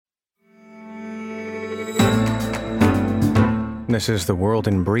This is The World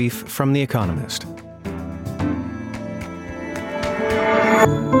in Brief from The Economist.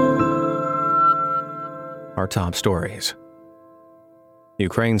 Our top stories.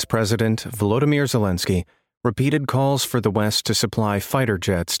 Ukraine's President Volodymyr Zelensky repeated calls for the West to supply fighter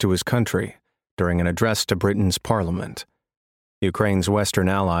jets to his country during an address to Britain's parliament. Ukraine's Western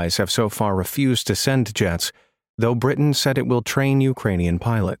allies have so far refused to send jets, though Britain said it will train Ukrainian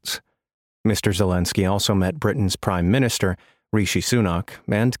pilots. Mr. Zelensky also met Britain's Prime Minister, Rishi Sunak,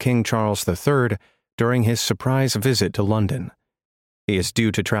 and King Charles III during his surprise visit to London. He is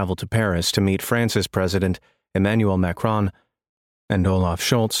due to travel to Paris to meet France's President, Emmanuel Macron, and Olaf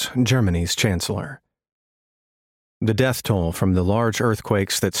Scholz, Germany's Chancellor. The death toll from the large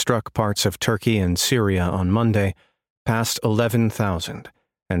earthquakes that struck parts of Turkey and Syria on Monday passed 11,000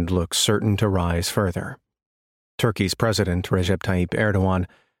 and looks certain to rise further. Turkey's President, Recep Tayyip Erdogan,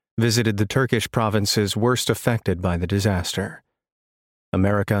 visited the Turkish provinces worst affected by the disaster.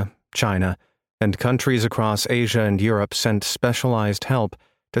 America, China, and countries across Asia and Europe sent specialized help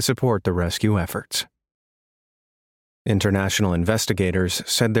to support the rescue efforts. International investigators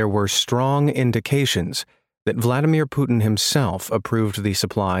said there were strong indications that Vladimir Putin himself approved the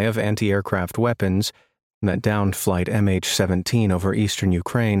supply of anti-aircraft weapons that downed flight MH17 over eastern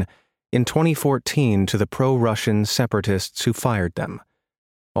Ukraine in 2014 to the pro-Russian separatists who fired them.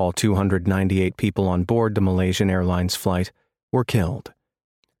 All 298 people on board the Malaysian Airlines flight were killed.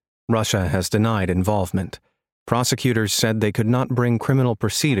 Russia has denied involvement. Prosecutors said they could not bring criminal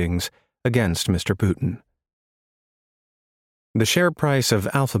proceedings against Mr. Putin. The share price of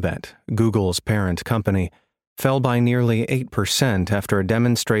Alphabet, Google's parent company, fell by nearly 8% after a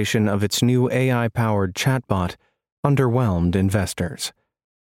demonstration of its new AI-powered chatbot underwhelmed investors.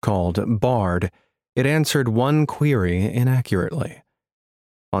 Called Bard, it answered one query inaccurately.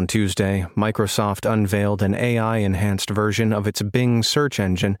 On Tuesday, Microsoft unveiled an AI-enhanced version of its Bing search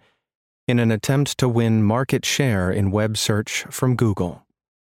engine in an attempt to win market share in web search from Google.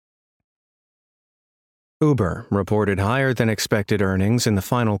 Uber reported higher-than-expected earnings in the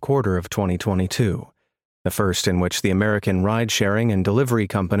final quarter of 2022, the first in which the American ride-sharing and delivery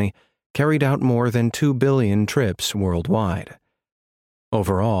company carried out more than 2 billion trips worldwide.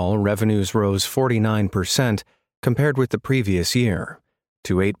 Overall, revenues rose 49% compared with the previous year,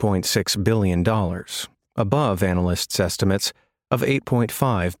 to $8.6 billion, above analysts' estimates of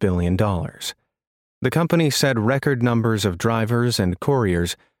 $8.5 billion. The company said record numbers of drivers and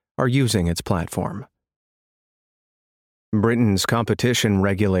couriers are using its platform. Britain's competition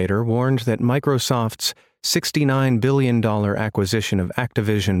regulator warned that Microsoft's $69 billion acquisition of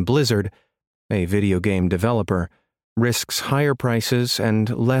Activision Blizzard, a video game developer, risks higher prices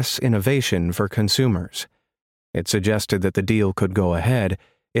and less innovation for consumers. It suggested that the deal could go ahead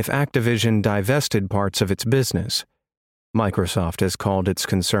if Activision divested parts of its business. Microsoft has called its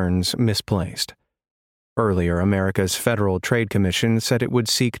concerns misplaced. Earlier, America's Federal Trade Commission said it would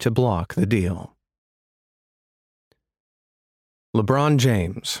seek to block the deal. LeBron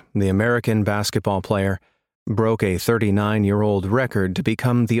James, the American basketball player, broke a 39-year-old record to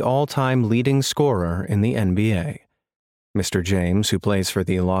become the all-time leading scorer in the NBA. Mr. James, who plays for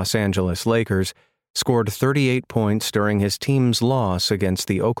the Los Angeles Lakers, scored 38 points during his team's loss against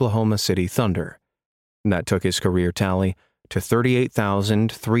the Oklahoma City Thunder. That took his career tally to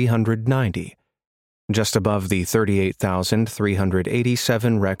 38,390, just above the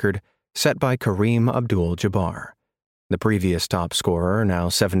 38,387 record set by Kareem Abdul-Jabbar. The previous top scorer, now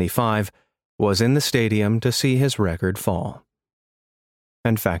 75, was in the stadium to see his record fall.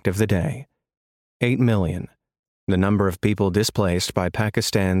 And fact of the day: 8 million. The number of people displaced by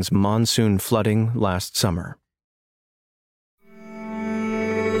Pakistan's monsoon flooding last summer.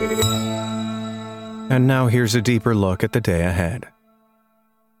 And now here's a deeper look at the day ahead.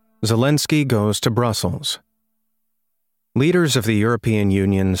 Zelensky goes to Brussels. Leaders of the European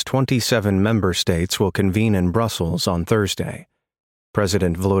Union's 27 member states will convene in Brussels on Thursday.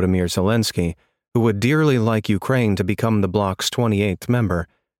 President Volodymyr Zelensky, who would dearly like Ukraine to become the bloc's 28th member,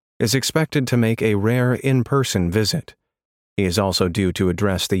 is expected to make a rare in-person visit. He is also due to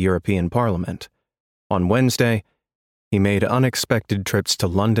address the European Parliament. On Wednesday, he made unexpected trips to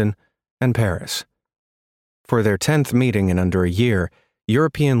London and Paris. For their 10th meeting in under a year,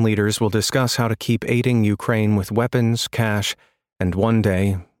 European leaders will discuss how to keep aiding Ukraine with weapons, cash, and one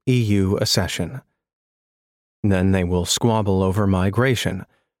day, EU accession. Then they will squabble over migration.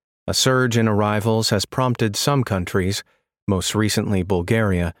 A surge in arrivals has prompted some countries, most recently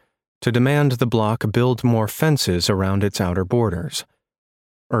Bulgaria, to demand the bloc build more fences around its outer borders.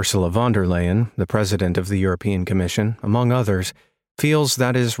 Ursula von der Leyen, the president of the European Commission, among others, feels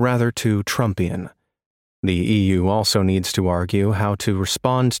that is rather too Trumpian. The EU also needs to argue how to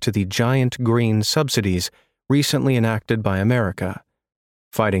respond to the giant green subsidies recently enacted by America.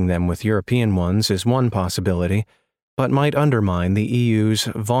 Fighting them with European ones is one possibility, but might undermine the EU's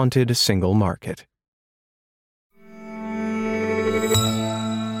vaunted single market.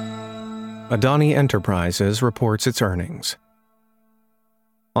 Adani Enterprises reports its earnings.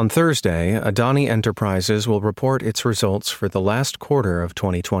 On Thursday, Adani Enterprises will report its results for the last quarter of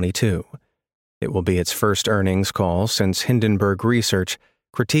 2022. It will be its first earnings call since Hindenburg Research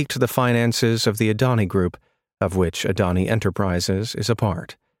critiqued the finances of the Adani Group, of which Adani Enterprises is a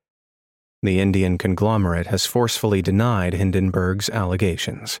part. The Indian conglomerate has forcefully denied Hindenburg's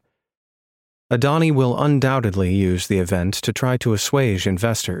allegations. Adani will undoubtedly use the event to try to assuage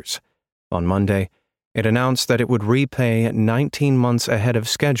investors. On Monday, it announced that it would repay 19 months ahead of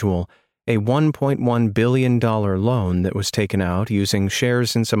schedule a $1.1 billion loan that was taken out using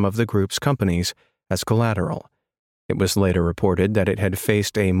shares in some of the group's companies as collateral. It was later reported that it had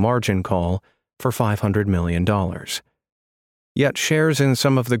faced a margin call for $500 million. Yet shares in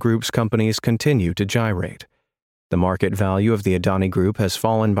some of the group's companies continue to gyrate. The market value of the Adani Group has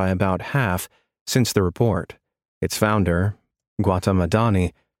fallen by about half since the report. Its founder, Gautam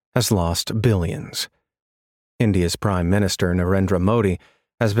Adani, has lost billions. India's Prime Minister Narendra Modi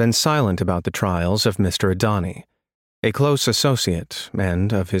has been silent about the trials of Mr. Adani, a close associate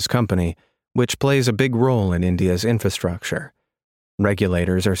and of his company, which plays a big role in India's infrastructure.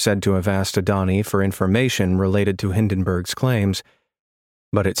 Regulators are said to have asked Adani for information related to Hindenburg's claims,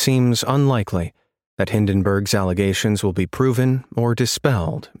 but it seems unlikely that Hindenburg's allegations will be proven or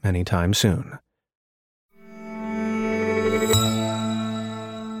dispelled anytime soon.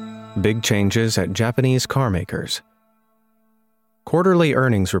 Big changes at Japanese carmakers. Quarterly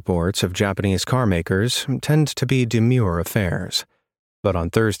earnings reports of Japanese carmakers tend to be demure affairs, but on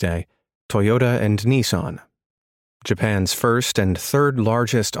Thursday, Toyota and Nissan, Japan's first and third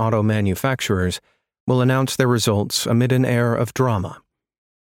largest auto manufacturers, will announce their results amid an air of drama.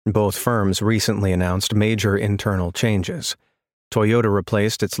 Both firms recently announced major internal changes. Toyota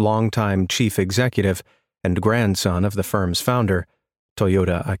replaced its longtime chief executive and grandson of the firm's founder,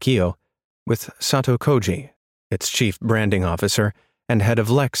 Toyota Akio, with Sato Koji, its chief branding officer and head of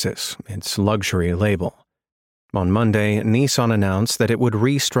Lexus, its luxury label. On Monday, Nissan announced that it would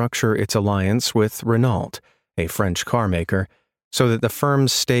restructure its alliance with Renault, a French carmaker, so that the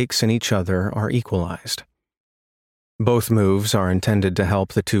firm's stakes in each other are equalized. Both moves are intended to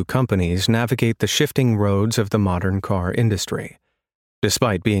help the two companies navigate the shifting roads of the modern car industry.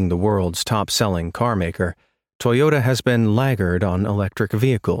 Despite being the world's top-selling carmaker, Toyota has been laggard on electric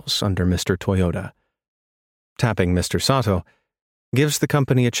vehicles under Mr. Toyoda. Tapping Mr. Sato gives the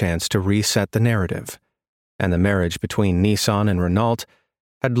company a chance to reset the narrative, and the marriage between Nissan and Renault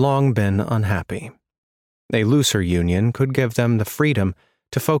had long been unhappy. A looser union could give them the freedom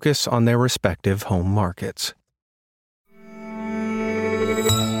to focus on their respective home markets.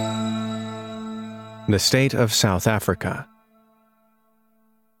 The state of South Africa.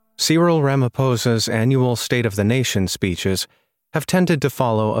 Cyril Ramaphosa's annual State of the Nation speeches have tended to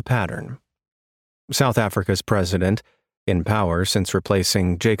follow a pattern. South Africa's president, in power since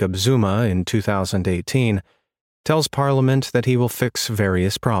replacing Jacob Zuma in 2018, tells Parliament that he will fix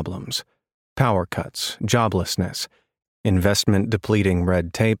various problems: power cuts, joblessness, investment-depleting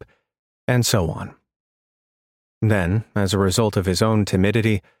red tape, and so on. Then, as a result of his own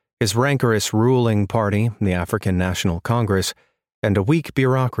timidity, his rancorous ruling party, the African National Congress, and a weak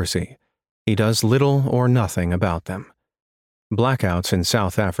bureaucracy, he does little or nothing about them. Blackouts in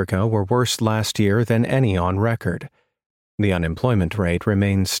South Africa were worse last year than any on record. The unemployment rate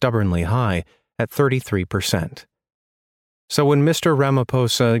remains stubbornly high at 33%. So when Mr.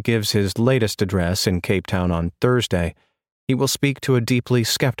 Ramaphosa gives his latest address in Cape Town on Thursday, he will speak to a deeply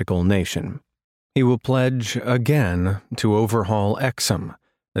skeptical nation. He will pledge again to overhaul Exxon,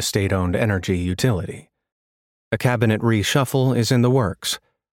 the state-owned energy utility. A cabinet reshuffle is in the works,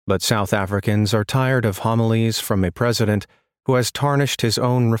 but South Africans are tired of homilies from a president who has tarnished his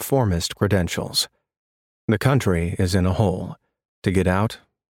own reformist credentials. The country is in a hole. To get out,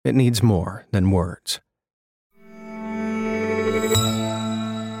 it needs more than words.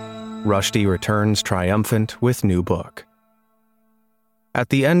 Rushdie returns triumphant with new book. At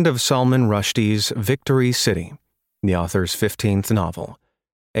the end of Salman Rushdie's Victory City, the author's 15th novel,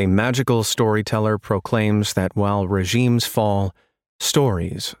 a magical storyteller proclaims that while regimes fall,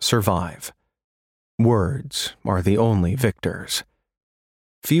 stories survive. Words are the only victors.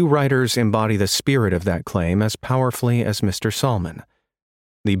 Few writers embody the spirit of that claim as powerfully as Mr. Salman.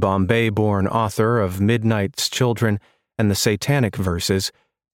 The Bombay-born author of Midnight's Children and the Satanic Verses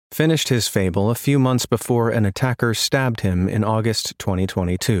finished his fable a few months before an attacker stabbed him in August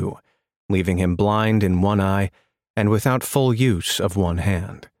 2022, leaving him blind in one eye and without full use of one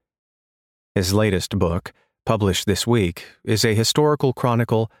hand. His latest book, published this week, is a historical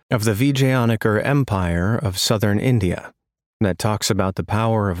chronicle of the Vijayanagar Empire of southern India that talks about the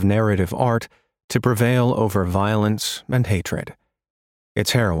power of narrative art to prevail over violence and hatred.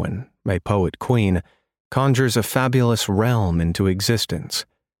 Its heroine, a poet queen, conjures a fabulous realm into existence.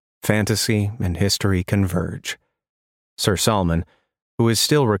 Fantasy and history converge. Sir Salman, who is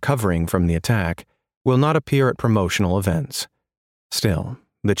still recovering from the attack, will not appear at promotional events. Still,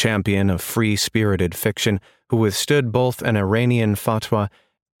 the champion of free-spirited fiction who withstood both an Iranian fatwa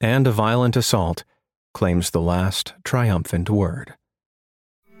and a violent assault claims the last triumphant word.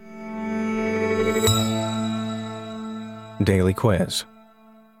 Daily Quiz.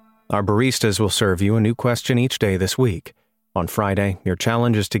 Our baristas will serve you a new question each day this week. On Friday, your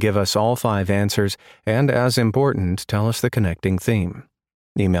challenge is to give us all 5 answers and, as important, tell us the connecting theme.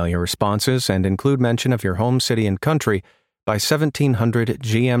 Email your responses and include mention of your home city and country by 1700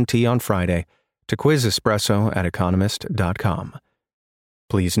 GMT on Friday to quizespresso@economist.com.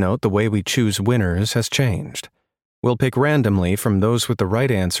 Please note the way we choose winners has changed. We'll pick randomly from those with the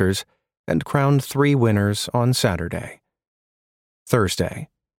right answers and crown 3 winners on Saturday. Thursday.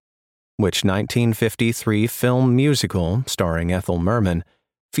 Which 1953 film musical, starring Ethel Merman,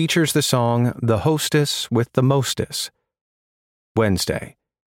 features the song The Hostess with the Mostess? Wednesday.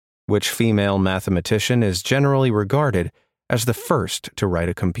 Which female mathematician is generally regarded as the first to write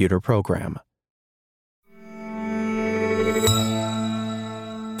a computer program?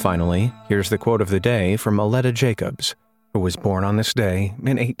 Finally, here's the quote of the day from Aletta Jacobs, who was born on this day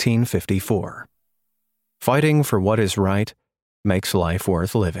in 1854. Fighting for what is right makes life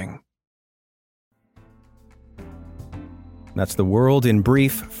worth living. That's the world in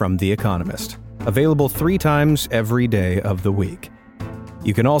brief from The Economist, available 3 times every day of the week.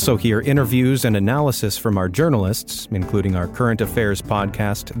 You can also hear interviews and analysis from our journalists, including our current affairs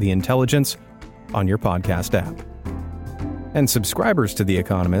podcast, The Intelligence, on your podcast app. And subscribers to The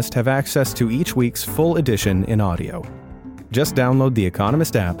Economist have access to each week's full edition in audio. Just download the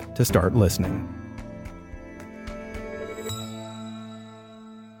Economist app to start listening.